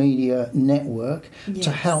 social media network to Yes.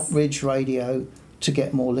 help Ridge Radio to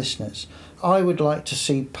get more listeners. I would like to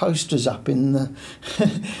see posters up in the,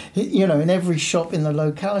 in every shop in the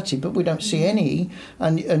locality, but we don't see any.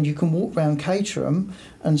 And you can walk round Caterham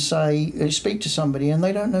and speak to somebody, and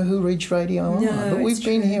they don't know who Ridge Radio are. No, But we've it's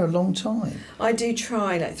been true. here a long time. I do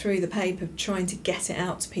try, like through the paper, trying to get it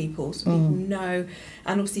out to people so people know,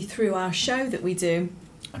 and obviously through our show that we do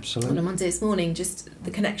on a Absolutely. Monday this morning, just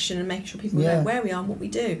the connection and making sure people Yeah. know where we are and what we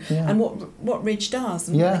do Yeah. and what Ridge does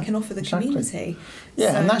and Yeah, what they can offer the exactly. community.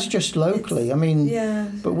 Yeah, So and that's just locally. I mean, yeah.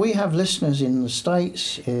 but we have listeners in the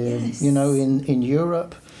States, Yes. in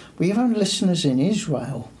Europe. We have only listeners in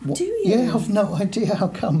Israel. Do you? Yeah, I've no idea how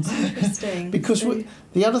come. Interesting. Because So-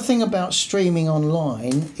 the other thing about streaming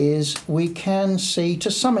online is we can see, to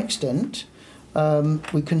some extent,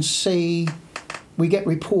 we get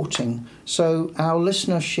reporting. So our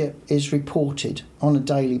listenership is reported on a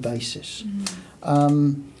daily basis.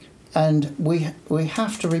 And we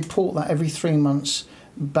have to report that every 3 months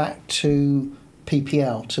back to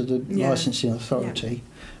PPL, to the Yeah. licensing authority,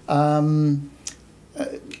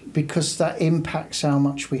 because that impacts how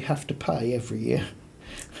much we have to pay every year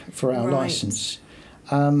for our Right. license.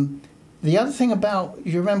 The other thing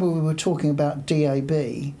you remember we were talking about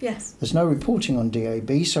DAB. Yes. There's no reporting on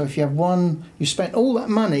DAB, so if you have you spent all that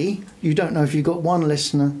money, you don't know if you've got one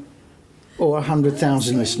listener or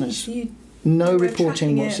 100,000 listeners. So you, No way of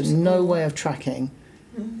reporting tracking whatsoever, it, no or- way of tracking.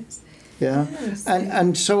 it's- Yeah, Yes.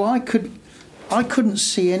 and so I couldn't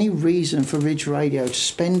see any reason for Ridge Radio to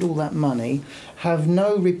spend all that money, have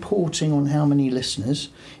no reporting on how many listeners.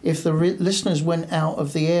 If the listeners went out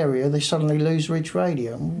of the area, they suddenly lose Ridge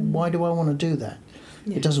Radio. Why do I want to do that?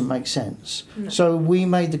 Yeah. It doesn't make sense. No. So we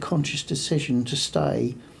made the conscious decision to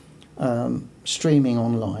stay streaming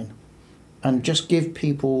online and just give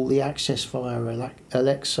people the access via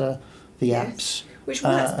Alexa, the Yes. apps, Which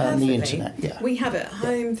works perfectly. and the internet. Yeah. We have it at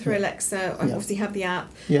home through Alexa. I Yeah. obviously have the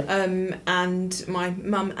app. Yeah. And my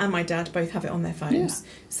mum and my dad both have it on their phones.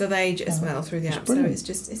 So they as well through the It's app. brilliant.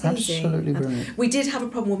 So it's easy. Absolutely And brilliant. we did have a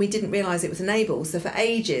problem when we didn't realise it was Enable. So for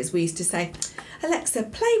ages we used to say, Alexa,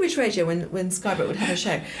 play Ridge Radio when Skybrook would have a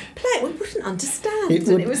show. Play it. We wouldn't understand. It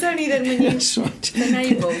And would- it was only then when you That's right.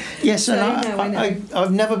 Enable. Yes, So, and no, I know.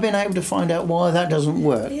 I've never been able to find out why that doesn't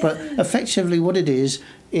work. But Yeah. effectively, what it is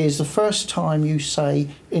the first time you say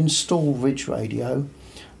install Ridge Radio,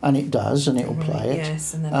 and it does, and it'll play it.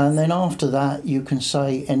 Yes, and And then then after that, you can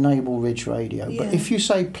say enable Ridge Radio. But Yeah. if you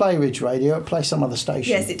say play Ridge Radio, it'll play some other station.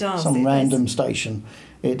 Yes, it does. Some It random station.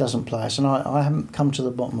 It doesn't play us. And I haven't come to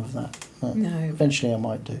the bottom of that. No. Eventually I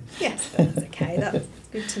might do. yes, that's okay. That's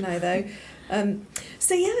good to know, though.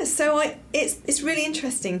 It's really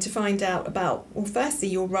interesting to find out about, well, firstly,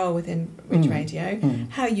 your role within Ridge Radio,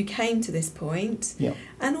 how you came to this point, Yeah.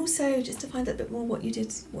 and also just to find out a bit more what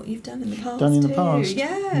you've done in the past. Done in the too. past.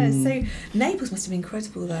 Yeah. So Naples must have been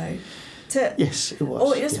incredible, though. Yes, it was.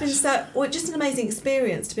 Or it must have yes. been just an amazing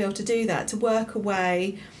experience to be able to do that, to work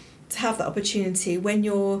away, to have that opportunity when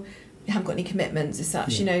you haven't got any commitments as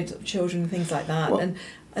such, Yeah. children and things like that, Well,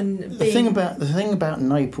 and The thing about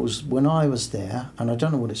Naples when I was there, and I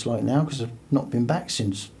don't know what it's like now because I've not been back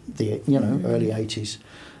since the early 80s,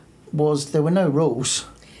 was there were no rules.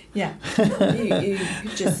 yeah, you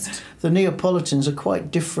just The Neapolitans are quite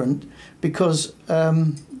different because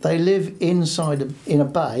they live in a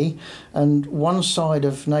bay, and one side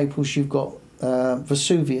of Naples you've got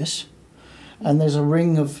Vesuvius, and there's a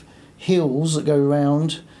ring of hills that go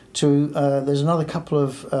round to. There's another couple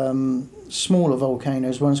of smaller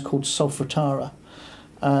volcanoes. One's called Solfatara,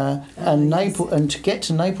 and Naples. And to get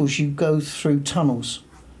to Naples, you go through tunnels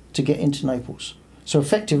to get into Naples. So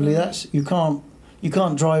effectively, that's you can't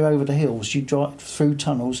drive over the hills. You drive through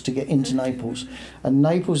tunnels to get into Naples, and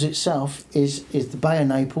Naples itself is the Bay of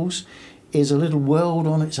Naples, is a little world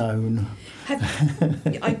on its own.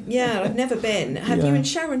 I've never been. Have you Yeah. and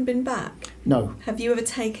Sharon been back? No. Have you ever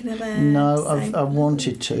taken her there? No, I've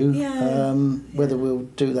wanted to. Yeah. Whether we'll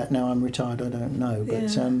do that now I'm retired, I don't know.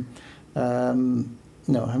 But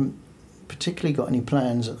no, I haven't particularly got any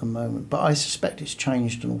plans at the moment. But I suspect it's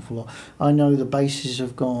changed an awful lot. I know the bases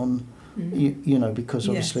have gone, you know, because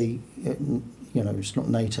obviously, it's not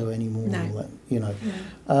NATO anymore. No. All that, you know.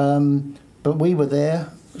 But we were there,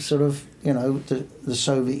 sort of, the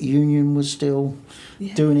Soviet Union was still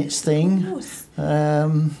doing its thing. Of course.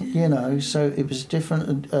 So it was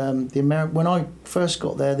different. When I first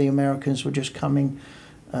got there, the Americans were just coming.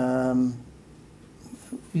 I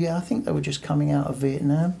think they were just coming out of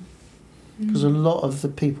Vietnam, because a lot of the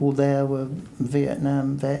people there were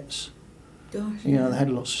Vietnam vets. Gosh, they had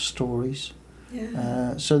lots of stories.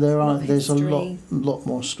 Yeah. So there's a history. lot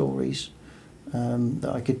more stories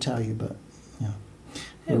that I could tell you, but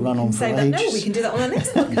Yeah, we'll run on for ages. No, we can do that on our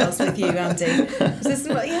next podcast with you, Andy.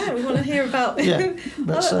 We want to hear about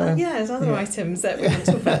other items that we want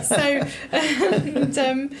to talk about.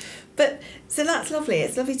 So that's lovely.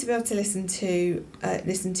 It's lovely to be able to listen to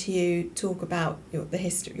you talk about your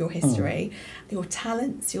history, your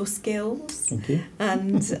talents, your skills. Thank you.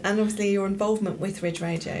 and obviously your involvement with Ridge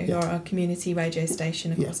Radio, you're our community radio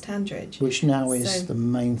station across Tandridge, which now is the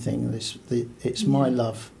main thing. It's my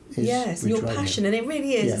love. Yes, your passion, and it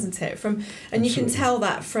really is, isn't it? Absolutely. You can tell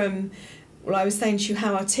that from. Well, I was saying to you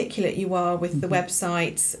how articulate you are with the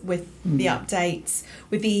websites, with the updates,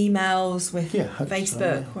 with the emails, with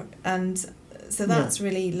Facebook, and so that's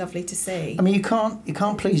really lovely to see. I mean, you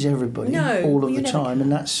can't please everybody all of the time,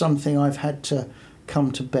 and that's something I've had to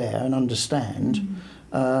come to bear and understand.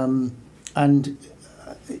 And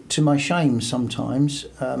to my shame, sometimes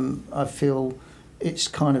I feel it's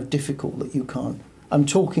kind of difficult that you can't. I'm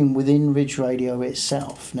talking within Ridge Radio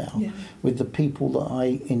itself now, with the people that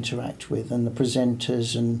I interact with and the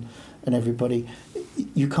presenters and everybody.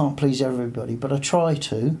 You can't please everybody, but I try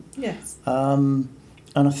to. Yes. And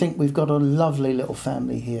I think we've got a lovely little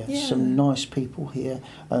family here, some nice people here,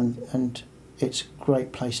 and it's a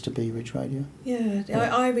great place to be, Ridge Radio. Yeah.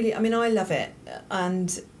 I love it,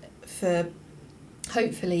 and for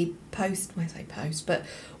hopefully but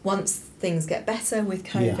once things get better with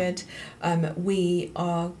COVID, we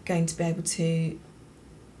are going to be able to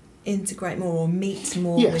integrate more or meet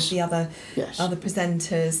more with the other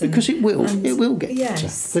presenters. Because it will get better,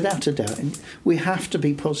 without a doubt. We have to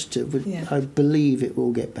be positive. I believe it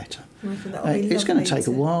will get better. It's going to take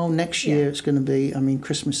a while. Next year it's going to be,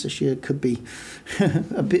 Christmas this year could be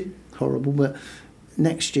a bit horrible, but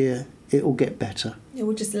next year it will get better. It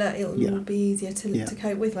will be easier to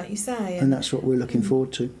cope with, like you say. And that's what we're looking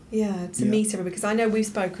forward to. Yeah, to meet everybody. Because I know we've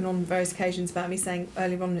spoken on various occasions about me saying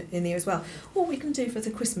earlier on in the year as well, what we can do for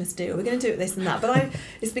the Christmas do, we're going to do this and that. But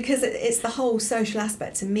it's because it's the whole social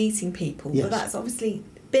aspect to meeting people. Yes. But that's obviously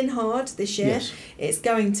been hard this year. Yes. It's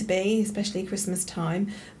going to be, especially Christmas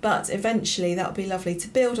time. But eventually that'll be lovely to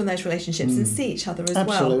build on those relationships and see each other as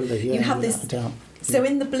well. Absolutely, You have this. So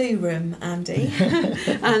in the blue room, Andy,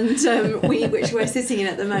 and which we're sitting in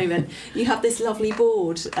at the moment, you have this lovely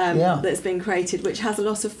board that's been created, which has a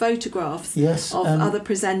lot of photographs of other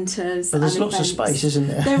presenters. But there's and lots events. of space, isn't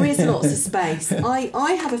there? There is lots of space.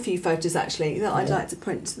 I have a few photos actually that I'd like to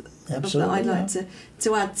print. Absolutely, that I'd like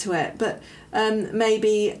to add to it, but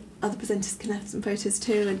maybe other presenters can have some photos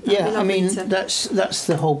too. And that's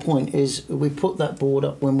the whole point. Is we put that board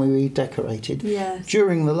up when we redecorated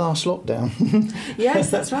during the last lockdown.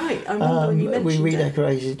 Yes, that's right. I remember when you mentioned we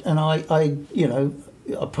redecorated, and I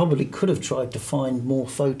probably could have tried to find more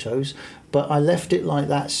photos, but I left it like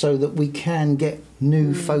that so that we can get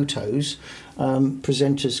new photos.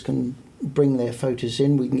 Presenters can bring their photos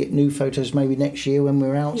in. We can get new photos maybe next year when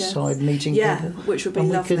we're outside meeting people. Which would be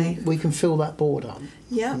lovely. We can fill that board up.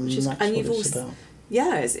 Yeah, it's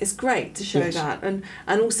great to show that, and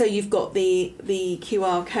also you've got the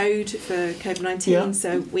QR code for COVID-19,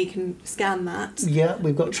 so we can scan that. Yeah,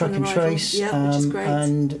 we've got track and trace, which is great.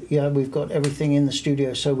 And we've got everything in the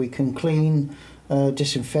studio so we can clean,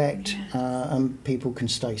 disinfect, and people can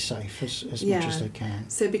stay safe as much as they can.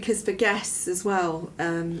 So because for guests as well,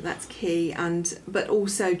 that's key, but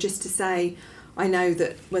also just to say, I know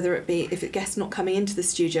that whether it be if a guest's not coming into the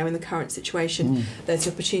studio in the current situation, there's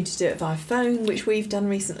the opportunity to do it via phone, which we've done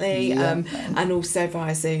recently, and also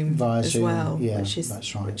via Zoom as well,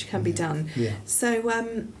 which can be done. Yeah. So,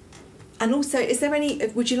 and also, is there any?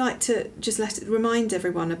 Would you like to just remind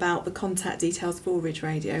everyone about the contact details for Ridge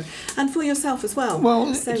Radio and for yourself as well?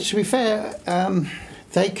 Well, to be fair,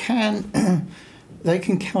 they can. They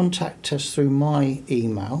can contact us through my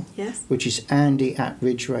email, which is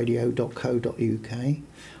andy@ridgeradio.co.uk,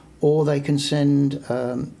 or they can send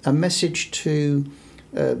a message to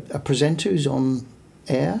a presenter who's on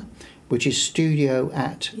air, which is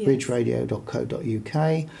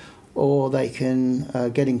studio@ridgeradio.co.uk, or they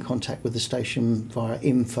can get in contact with the station via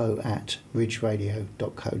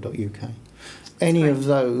info@ridgeradio.co.uk. Any of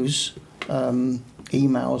those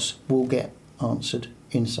emails will get answered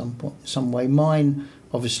in some way. Mine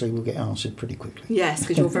obviously will get answered pretty quickly. Yes,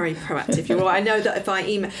 because you're very proactive. I know that if I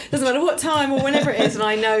email, doesn't matter what time or whenever it is, and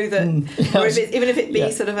I know that, or even if it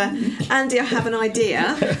be sort of Andy, I have an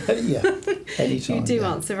idea. Yeah, anytime. You do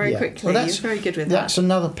answer very quickly. Well, you're very good with that. That's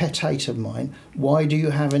another pet hate of mine. Why do you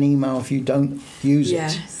have an email if you don't use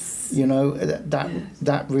it? You know,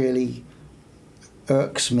 that really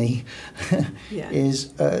irks me.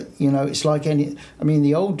 Is it's like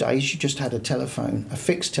the old days you just had a telephone, a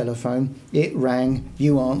fixed telephone, it rang,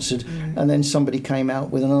 you answered, and then somebody came out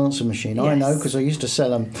with an answer machine. I know, because I used to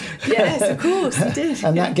sell them. Yes, of course you did.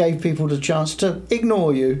 And that gave people the chance to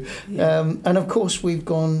ignore you. And of course we've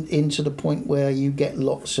gone into the point where you get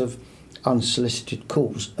lots of unsolicited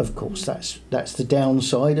calls. Of course that's the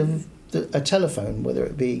downside of a telephone, whether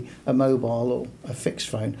it be a mobile or a fixed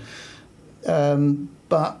phone.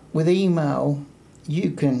 But with email, you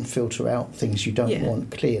can filter out things you don't want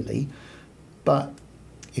clearly. But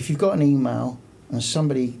if you've got an email and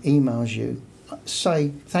somebody emails you,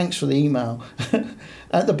 say thanks for the email.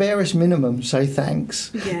 At the barest minimum, say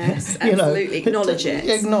thanks. Yes, absolutely. Acknowledge it.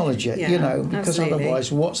 Acknowledge it, because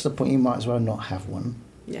otherwise, what's the point? You might as well not have one.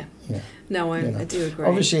 Yeah. No, I do agree.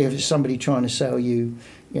 Obviously, if it's somebody trying to sell you,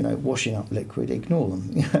 washing up liquid, ignore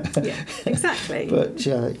them. Yeah, exactly. But,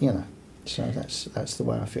 so that's the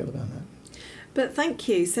way I feel about that. But thank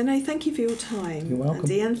you. So thank you for your time, You're welcome.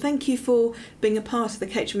 Andy, and thank you for being a part of the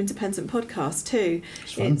Caterham Independent podcast too.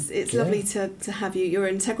 It's lovely to have you. You're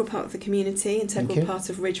an integral part of the community, integral part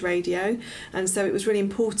of Ridge Radio, and so it was really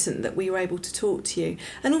important that we were able to talk to you,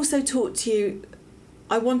 and also talk to you.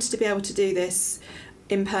 I wanted to be able to do this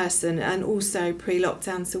in person and also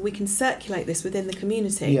pre-lockdown, so we can circulate this within the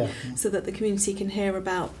community, so that the community can hear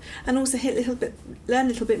about and also learn a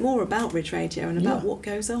little bit more about Ridge Radio and about what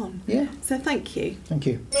goes on. Yeah. So thank you. Thank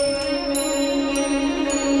you.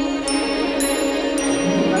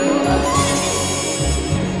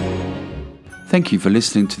 Thank you for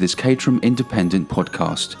listening to this Caterham Independent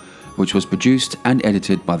podcast, which was produced and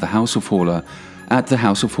edited by the House of Hauler at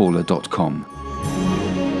thehouseofhauler.com.